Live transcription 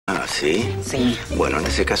¿Sí? Sí. Bueno, en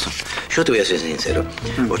ese caso, yo te voy a ser sincero.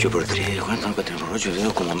 8 por 3, ¿cuánto? 4 por 8,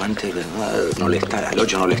 veo como amante, ¿verdad? No le está, al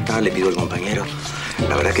 8 no le está, le pido al compañero.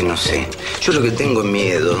 La verdad que no sé. Yo lo que tengo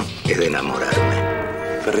miedo es de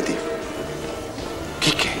enamorarme. Ferretti.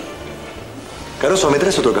 ¿Qué? Caroso, ¿me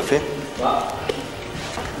traes otro café?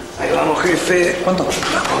 Ahí vamos, jefe. ¿Cuánto?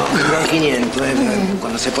 500,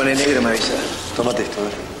 Cuando se pone negro me avisa. Tómate esto, a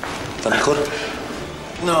ver. ¿Está mejor?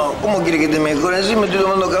 No, ¿cómo quiere que te mejore? Encima estoy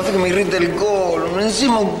tomando café que me irrita el colon.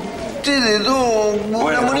 Encima ustedes dos...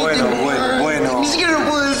 Bueno. Ni siquiera lo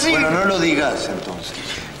puedo decir. Bueno, no lo digas, entonces.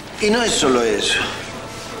 Y no es solo eso.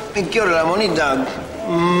 Es que ahora la monita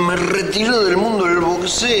me retiró del mundo del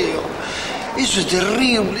boxeo. Eso es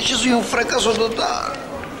terrible. Yo soy un fracaso total.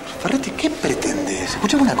 Ferretti, ¿qué pretendes?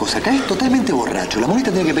 Escuchame una cosa, caes totalmente borracho. La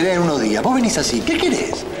monita tiene que pelear en unos días. Vos venís así. ¿Qué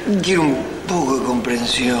querés? Quiero un poco de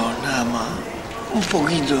comprensión, nada más. Un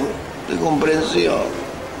poquito de comprensión.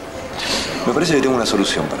 Me parece que tengo una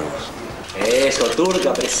solución para vos. Eso,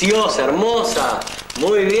 turca, preciosa, hermosa.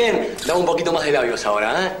 Muy bien. Dame un poquito más de labios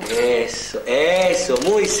ahora, ¿eh? Eso.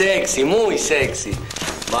 Muy sexy, muy sexy.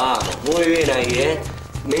 Vamos, muy bien ahí, ¿eh?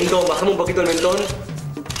 Mentón, bajame un poquito el mentón.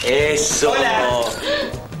 Eso. Hola.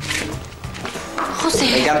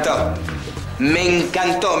 José. Me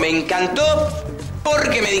encantó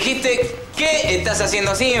porque me dijiste que estás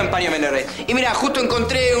haciendo así en paños menores. Y mira, justo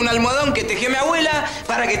encontré un almohadón que tejió mi abuela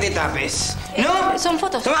para que te tapes. ¿No? Son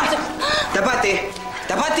fotos. Tomá,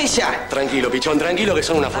 tapate ya. Tranquilo, pichón, tranquilo, que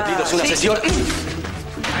son unas fotitos, es una sí. sesión.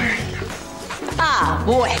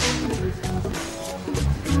 Bueno.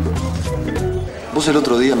 Vos el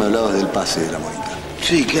otro día me hablabas del pase de la monita.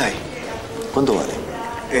 Sí, ¿qué hay? ¿Cuánto vale?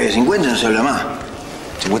 50 no se habla más.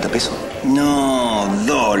 ¿50 pesos? No,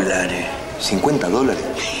 dólares. ¿50 dólares?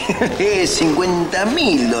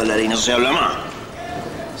 50.000 dólares y no se habla más.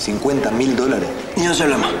 ¿50.000 dólares? Y no se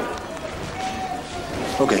habla más.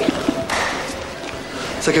 Ok.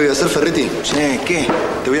 ¿Sabes qué voy a hacer, Ferretti? ¿Qué?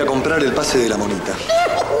 Te voy a comprar el pase de la monita.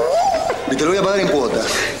 Y te lo voy a pagar en cuotas.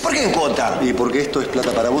 ¿Por qué en cuota? Y porque esto es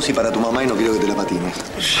plata para vos y para tu mamá y no quiero que te la patines.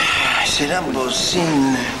 ¿Será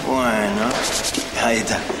posible? Bueno, ahí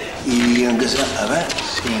está. Y aunque sea... A ver,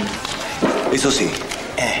 sí. Eso sí,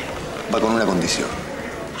 va con una condición.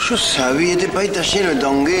 Yo sabía, este país está lleno de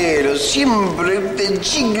tongueros. Siempre te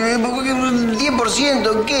chicle,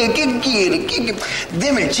 10%. ¿Qué quiere?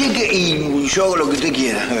 Deme el cheque y yo hago lo que usted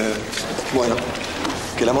quiera. Bueno,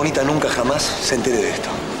 que la monita nunca jamás se entere de esto.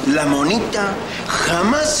 La monita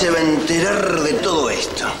jamás se va a enterar de todo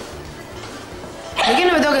esto. ¿De qué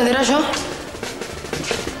no me tengo que enterar yo?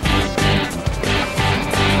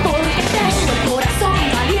 Porque tengo el corazón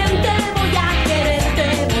valiente, voy a quererte.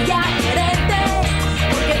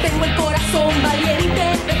 Porque tengo el corazón valiente,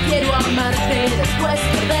 prefiero amarte después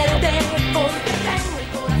perderte. Porque tengo el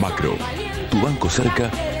corazón Macro, tu banco cerca,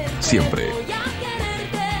 siempre.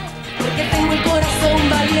 Porque tengo el corazón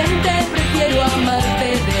valiente, prefiero amarte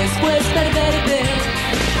después perderte.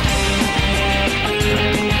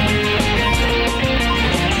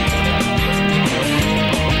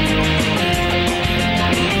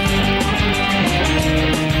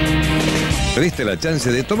 ¿Te diste la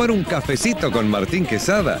chance de tomar un cafecito con Martín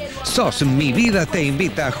Quesada? SOS Mi Vida te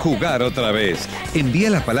invita a jugar otra vez.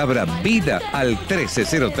 Envía la palabra vida al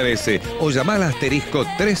 13013 o llama al asterisco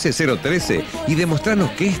 13013 y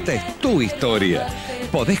demostranos que esta es tu historia.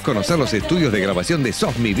 Podés conocer los estudios de grabación de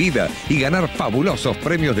SOS Mi Vida y ganar fabulosos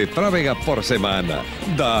premios de Trávega por semana.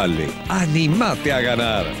 Dale, animate a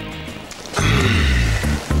ganar.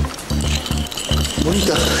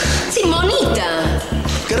 Monita. Sí, monita.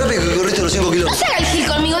 Qué rápido que corriste los 5 No kilómetros. se haga el gil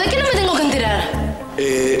conmigo. ¿De qué no me tengo que enterar?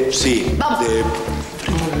 Sí. Vamos.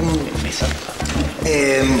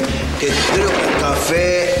 Que creo que el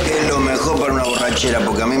café es lo mejor para una borrachera,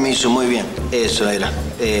 porque a mí me hizo muy bien. Eso era.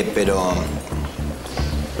 Pero...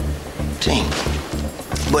 Sí.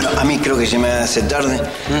 Bueno, a mí creo que se me hace tarde,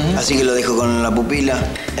 así que lo dejo con la pupila.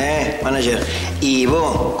 Manager. Y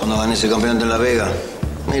vos, cuando ganes el campeonato en La Vega,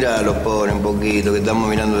 mirá los pobres un poquito, que estamos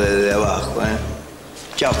mirando desde abajo,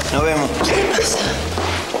 Chao, nos vemos. ¿Qué pasa?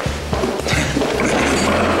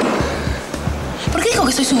 ¿Por qué dijo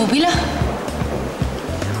que soy su pupila?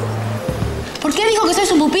 ¿Por qué dijo que soy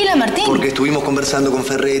su pupila, Martín? Porque estuvimos conversando con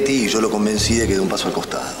Ferretti y yo lo convencí de que dé un paso al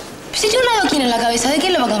costado. Si tiene un adoquín en la cabeza, ¿de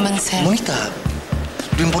qué lo va a convencer? Monita,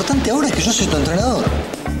 lo importante ahora es que yo soy tu entrenador.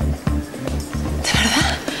 ¿De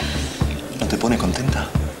verdad? ¿No te pone contenta?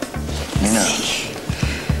 Nena,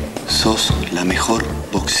 sos la mejor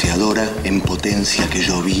boxeadora en potencia que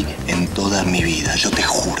yo vi en toda mi vida. Yo te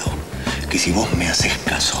juro que si vos me haces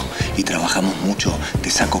caso y trabajamos mucho, te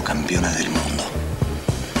saco campeona del mundo.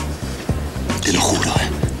 Te lo juro,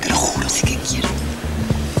 te lo juro.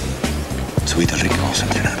 Subite al ring que vamos a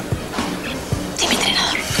entrenar. Dime,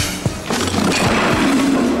 entrenador.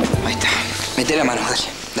 Ahí está. Mete la mano, dale.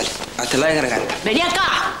 Dale. Hasta la garganta. ¡Vení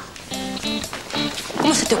acá!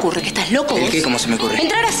 ¿Cómo se te ocurre? ¿Que estás loco vos? ¿El qué? ¿Cómo se me ocurre?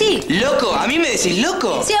 Entrar así. ¿Loco? ¿A mí me decís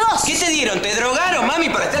loco? Sí, a vos. ¿Qué te dieron? ¿Te drogaron, mami,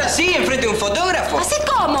 para estar así enfrente de un fotógrafo? ¿Así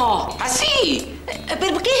cómo? ¿Así?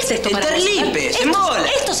 ¿Pero qué es esto? Estar limpios, en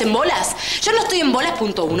bolas. ¿Esto es en bolas? Yo no estoy en bolas,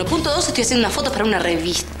 punto 1. Punto 2, estoy haciendo una foto para una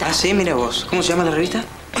revista. Ah, sí, mira vos. ¿Cómo se llama la revista?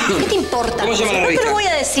 ¿Qué te importa? ¿Cómo se llama la No revista? te lo voy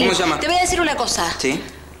a decir. ¿Cómo se llama? Te voy a decir una cosa. Sí.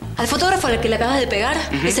 Al fotógrafo al que le acabas de pegar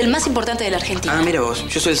es el más importante de la Argentina. Ah, mira vos.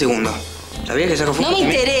 Yo soy el segundo. ¿Sabías que saco fotos No me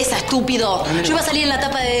también? interesa, estúpido. mira Yo iba a vos. salir en la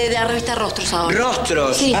tapa de la revista Rostros ahora.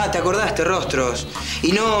 Rostros. Sí. Ah, te acordaste, Rostros.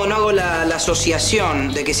 Y no hago la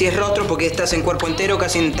asociación de que si es rostro porque estás en cuerpo entero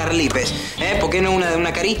casi en tarlipes. ¿Por qué no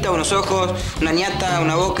una carita, unos ojos, una ñata,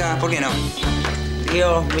 una boca? ¿Por qué no?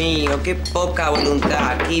 Dios mío, qué poca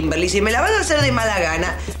voluntad, Kimberly. Si me la vas a hacer de mala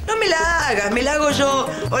gana, no me la hagas, me la hago yo.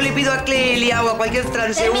 O le pido a Clelia o a cualquier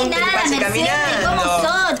transeúnte que pase caminando. ¿Cómo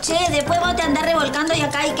sos, che? Después vos te andás revolcando y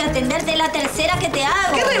acá hay que atenderte la tercera que te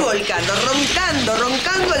hago. ¿Qué revolcando? Roncando.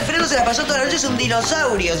 Alfredo se la pasó toda la noche, es un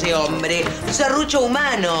dinosaurio ese hombre. Un serrucho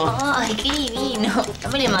humano. Ay, qué divino. No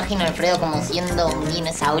me lo imagino a Alfredo como siendo un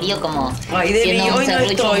dinosaurio, como Ay, Debbie, siendo un hoy no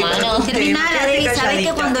serrucho estoy. humano. Terminala, Nada, Debbie, Debbie, ¿sabés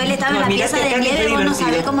que cuando él estaba en la pieza de nieve vos no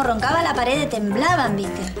sabés cómo roncaba? La pared temblaban,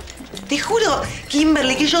 ¿viste? Te juro,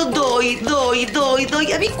 Kimberly, que yo doy.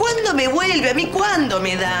 ¿A mí cuándo me vuelve? ¿A mí cuándo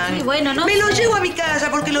me dan? Sí, bueno, no me lo sé. llevo a mi casa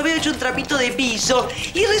porque lo veo hecho un trapito de piso.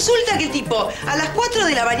 Y resulta que el tipo a las 4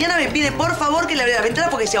 de la mañana me pide por favor que le abra la ventana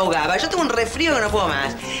porque se ahogaba. Yo tengo un resfrío que no puedo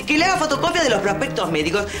más. Que le haga fotocopia de los prospectos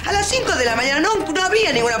médicos. A las 5 de la mañana no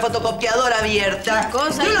había ninguna fotocopiadora abierta.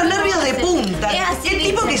 Cosa, Yo los no, nervios de punta. es así, El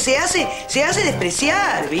tipo ¿viste? que se hace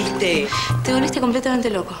despreciar, ¿viste? Te volviste completamente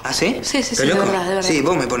loco. ¿Ah, sí? Sí, sí, sí, ¿Pero de loco? verdad, de verdad. Sí,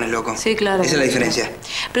 vos me pones loco. Sí, claro. Esa es la diferencia.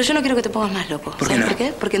 Pero yo no quiero que te pongas más loco. ¿Por qué ¿Sabes no? por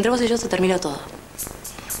qué? Porque entre vos y yo se terminó todo.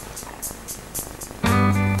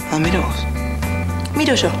 Ah, mira vos.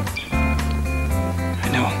 Miro yo.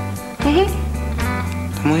 Mira vos. Ujú.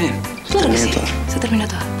 Está muy bien. Se Claro que terminó sí. todo. Se terminó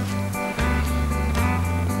todo.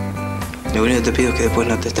 Lo único que te pido es que después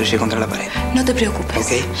no te estrelles contra la pared. No te preocupes.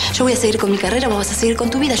 Ok. Yo voy a seguir con mi carrera, vos vas a seguir con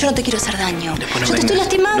tu vida. Yo no te quiero hacer daño. Después no yo te estoy vengas.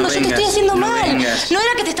 lastimando, No yo te estoy vengas. haciendo No mal. vengas. No era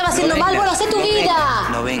que te estaba haciendo mal, bueno, hacé tu No vida. vengas.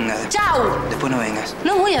 No vengas. Chau. Después no vengas.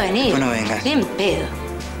 No voy a venir. Después no vengas. Bien pedo.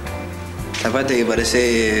 Tapate que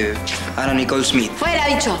parece Anna Nicole Smith. Fuera,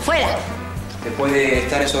 bicho, fuera. Después de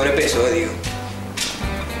estar en sobrepeso, digo.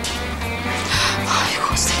 Ay,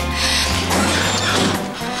 José.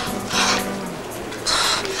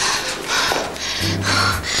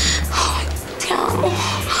 Ay, te amo.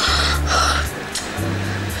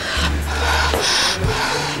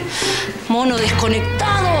 Mono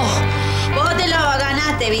desconectado. Vos te lo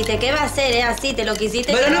ganaste, ¿viste? ¿Qué va a ser? Es así, te lo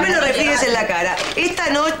quisiste. Pero que no me lo vas a refieres llevar. en la cara. Esta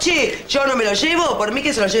noche yo no me lo llevo, por mí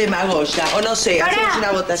que se lo lleve Magoya. O no sé, hacemos una Pará,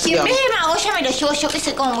 si votación. en vez de Magoya me lo llevo yo, que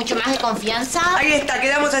soy como mucho más de confianza. Ahí está,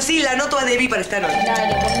 quedamos así, la anoto a Debbie para esta noche.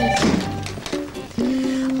 Dale,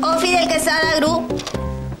 oh, Fidel Quesada, Gru.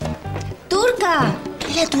 ¿Turca?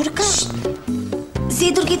 ¿Es la turca?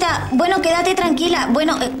 Sí, Turquita. Bueno, quédate tranquila.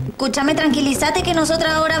 Bueno, escúchame, tranquilízate que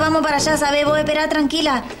nosotras ahora vamos para allá, ¿sabes? Vos esperá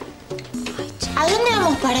tranquila. ¿A dónde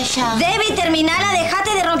vamos para allá? Debbie, terminala,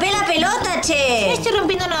 dejate de romper la pelota, che. No estoy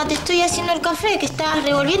rompiendo nada, te estoy haciendo el café que estás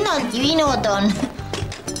revolviendo al divino botón.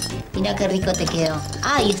 Mira qué rico te quedó.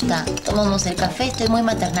 Ahí está, tomamos el café, estoy muy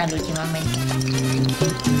maternal últimamente.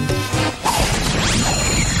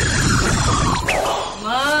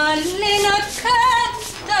 Malena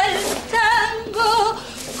canta el tango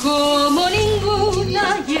como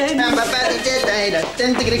ninguna llena.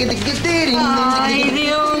 Ay,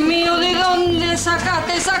 Dios mío, ¿de dónde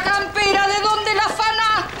sacaste esa campera? ¿De dónde la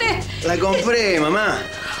afanaste? La compré, mamá.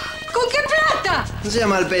 ¿Con qué plata? No sea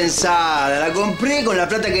mal pensada, la compré con la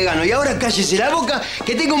plata que gano. Y ahora cállese la boca,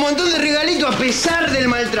 que tengo un montón de regalitos a pesar del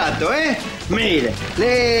maltrato, ¿eh? Mire,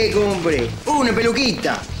 le compré una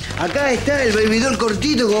peluquita. Acá está el baby doll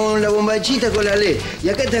cortito con la bombachita con la LED. Y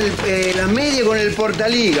acá está la media con el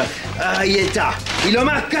portaliga. Ahí está. Y lo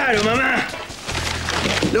más caro, mamá.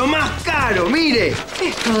 Lo más caro, mire. ¿Qué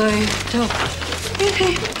es todo esto?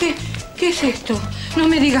 ¿Qué es esto? No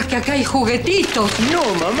me digas que acá hay juguetitos. No,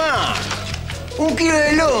 mamá. 1 kilo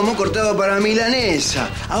de lomo cortado para milanesa.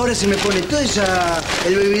 Ahora se me pone todo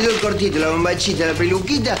el baby doll cortito, la bombachita, la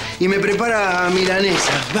peluquita y me prepara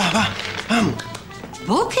milanesa. Vamos.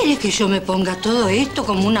 ¿Vos querés que yo me ponga todo esto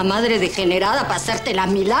como una madre degenerada para hacerte las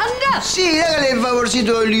milangas? Sí, hágale el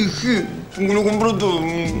favorcito al hijo. Lo compró todo.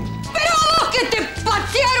 ¡Pero vos que te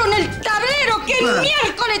patearon el tablero! que el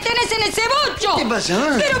miércoles tenés en ese bocho. ¿Qué pasa,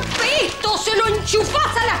 mamá? Pero esto se lo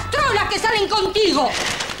enchufás a las trolas que salen contigo.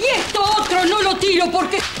 Y esto otro no lo tiro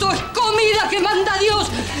porque esto es comida que manda Dios.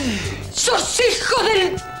 Sos hijo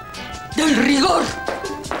del rigor.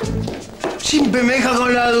 Siempre me deja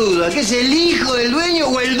con la duda. ¿Qué es el hijo del dueño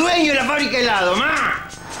o el dueño de la fábrica de helado, ma?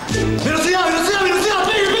 ¡Velocidad, velocidad, velocidad!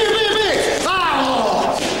 ¡Pegue, pegue, pegue, pegue!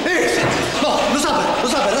 ¡Vamos! ¡Vamos! ¡No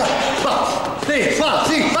zapes, ¿verdad? ¡Vamos! ¡Sí, va!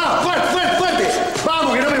 ¡Sí, va! ¡Fuerte, fuerte, fuerte!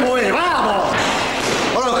 ¡Vamos, que no me mueve! ¡Vamos!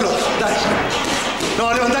 Ahora los cross, dale.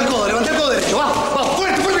 No, levanta el codo derecho. ¡Vamos, vamos!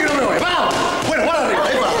 ¡Fuerte, fuerte, que no me mueve! ¡Vamos! Bueno, guarda arriba,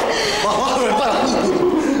 ahí va. Vamos, para.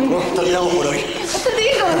 Terminamos por hoy. Bastante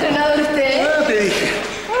bien como entrenador usted. Te dije.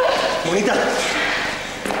 Bonita,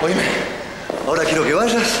 oíme, ahora quiero que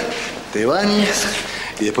vayas, te bañes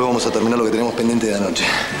y después vamos a terminar lo que tenemos pendiente de anoche.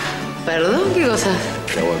 ¿Perdón? ¿Qué cosa?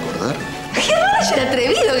 ¿Te hago acordar? ¡Qué manager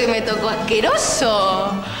atrevido que me tocó!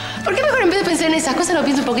 ¡Asqueroso! ¿Por qué mejor en vez de pensar en esas cosas no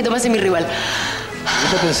pienso un poquito más en mi rival?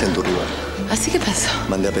 Yo ya pensé en tu rival. ¿Así que pensó?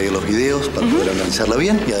 Mandé a pedir los videos para poder analizarla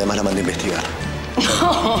bien y además la mandé a investigar.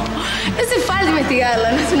 No hace falta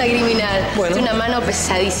investigarla, no es una criminal. Bueno. Es una mano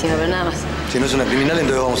pesadísima, pero nada más. Si no es una criminal,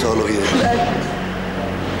 entonces vamos a ver los videos.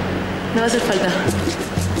 No va a hacer falta.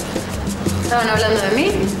 ¿Estaban hablando de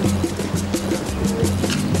mí?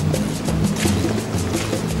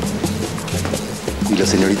 ¿Y la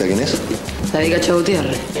señorita quién es? La de Cacho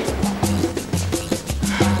Gutiérrez.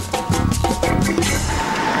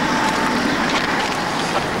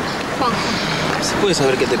 Juan, ¿se puede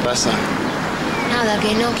saber qué te pasa? Nada,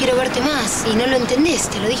 que no quiero verte más. Y no lo entendés,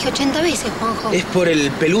 te lo dije 80 veces, Juanjo. Es por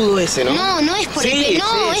el peludo ese, ¿no? No, no es por el peludo.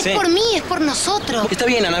 No, es por mí, es por nosotros. Está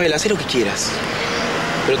bien, Anabel, haz lo que quieras.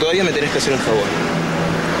 Pero todavía me tenés que hacer un favor.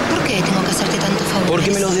 ¿Por qué tengo que hacerte tanto favor?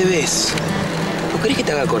 Porque me los debes. ¿No querés que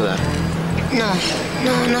te haga acordar?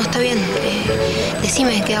 No, está bien.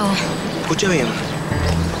 Decime qué hago. Escucha bien.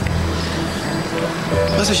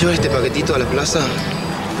 ¿Vas a llevar este paquetito a la plaza?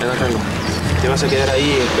 Agárralo. Te vas a quedar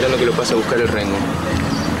ahí esperando que lo pase a buscar el Rengo.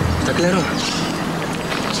 ¿Está claro?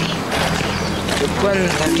 Sí.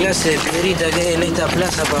 ¿Cuánta clase de piedrita que hay en esta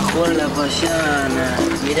plaza para jugar la payana?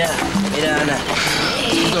 Mirá, Ana.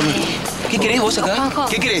 ¿Qué querés vos acá? Juanjo,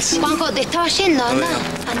 ¿Qué querés? Juanjo, te estaba yendo, anda.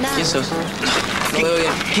 ¿Quién sos? No veo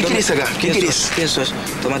bien. ¿Qué querés acá? ¿Qué querés? ¿Quién sos?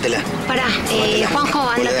 Tómatela. Pará, Juanjo,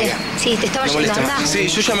 ándate. Sí, te estaba No yendo, molesta anda. más. Sí,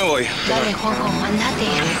 yo ya me voy. Dale, Juanjo, andate.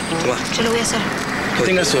 Toma. Yo lo voy a hacer. Que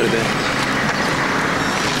tengas suerte.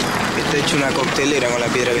 Está hecho una coctelera con la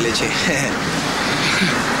piedra que le eché.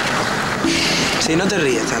 Sí, no te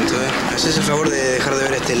rías tanto, ¿eh? Haces el favor de dejar de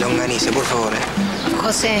ver este longanice, por favor, ¿eh?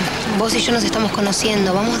 José, vos y yo nos estamos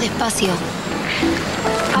conociendo. Vamos despacio.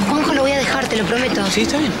 A Juanjo lo voy a dejar, te lo prometo. Sí,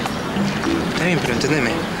 está bien. Está bien, pero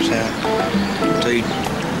entendeme. O sea, estoy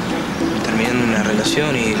terminando una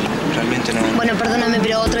relación y realmente no... Bueno, perdóname,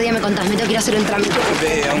 pero otro día me contás. Me tengo que ir a hacer un trámite.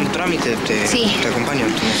 Ve a un trámite, Sí. te acompaño.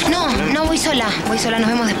 No, voy sola. Nos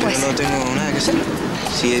vemos después. No tengo nada que hacer.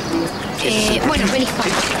 Sí. Bueno, vení, Juan.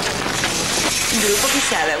 Grupo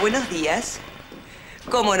Quesada, buenos días.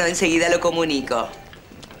 Cómo no, enseguida lo comunico.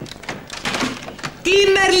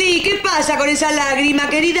 Kimberly, ¿qué pasa con esa lágrima,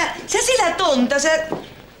 querida? Se hace la tonta, o sea... No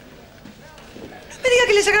me diga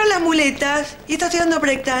que le sacaron las muletas y está estudiando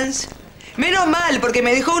breakdance. Menos mal, porque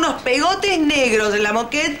me dejó unos pegotes negros en la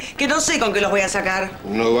moquette que no sé con qué los voy a sacar.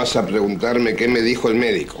 No vas a preguntarme qué me dijo el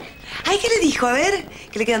médico. Ay, ¿qué le dijo? A ver,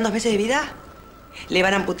 ¿que le quedan 2 meses de vida? ¿Le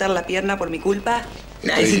van a amputar la pierna por mi culpa?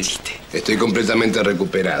 No, es un chiste. Estoy completamente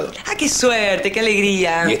recuperado. ¡Ah, qué suerte, qué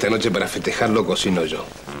alegría! Y esta noche para festejarlo cocino yo.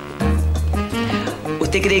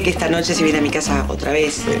 ¿Usted cree que esta noche se viene a mi casa otra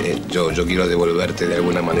vez? Yo quiero devolverte de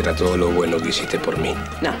alguna manera todo lo bueno que hiciste por mí.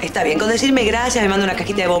 No, está bien. Con decirme gracias, me manda una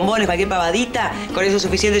cajita de bombones, cualquier pavadita, con eso es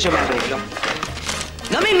suficiente, yo me arreglo.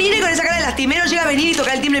 No me mire con esa cara de lastimero, llega a venir y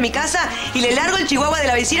tocar el timbre en mi casa y le largo el chihuahua de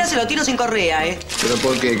la vecina, se lo tiro sin correa, ¿eh? ¿Pero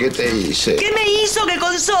por qué? ¿Qué te hice? ¿Qué me hizo? Que el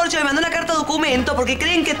consorcio me mandó una carta documento porque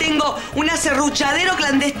creen que tengo un aserruchadero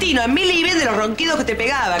clandestino en mi living de los ronquidos que te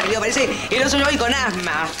pegaba, querido. Parece el oso hoy con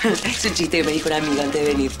asma. Es un chiste que me dijo una amiga antes de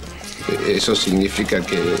venir. Eso significa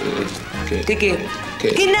que... ¿Qué qué?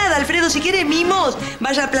 Que nada, Alfredo, si quiere mimos,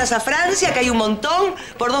 vaya a Plaza Francia, que hay un montón,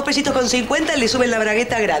 por 2 pesitos con 50 le suben la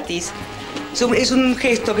bragueta gratis. Es un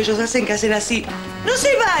gesto que ellos hacen, que hacen así. No se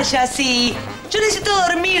vaya así. Yo necesito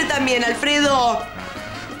dormir también, Alfredo.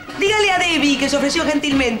 Dígale a Debbie que se ofreció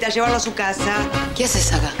gentilmente a llevarlo a su casa. ¿Qué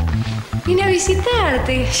haces acá? Vine a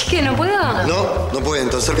visitarte. ¿Qué, no puedo? No pueden.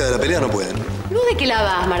 Tan cerca de la pelea no pueden. ¿Vos de qué la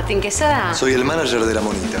vas, Martín Quesada? Soy el manager de la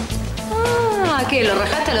monita. Ah, ¿qué? ¿Lo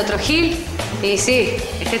rajaste al otro Gil? Y sí,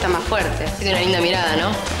 este está más fuerte. Tiene una linda mirada,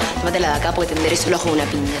 ¿no? Tómatela de acá porque te enderezo el ojo de una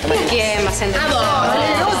piña. Tómatela. ¿Quién va a sentar? No,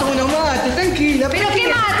 toma unos mates, tranquilo. tranquila. ¿Pero qué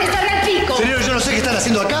más? Te está al pico. Señor, yo no sé qué están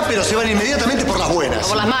haciendo acá, pero se van inmediatamente por las buenas. O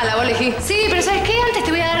por las malas, vos elegís. Sí, pero ¿sabes qué? Antes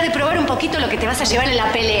te voy a dar de probar un poquito lo que te vas a llevar en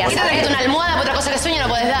la pelea. Quítate que una almohada, por otra cosa que sueño no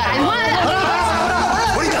podés dar.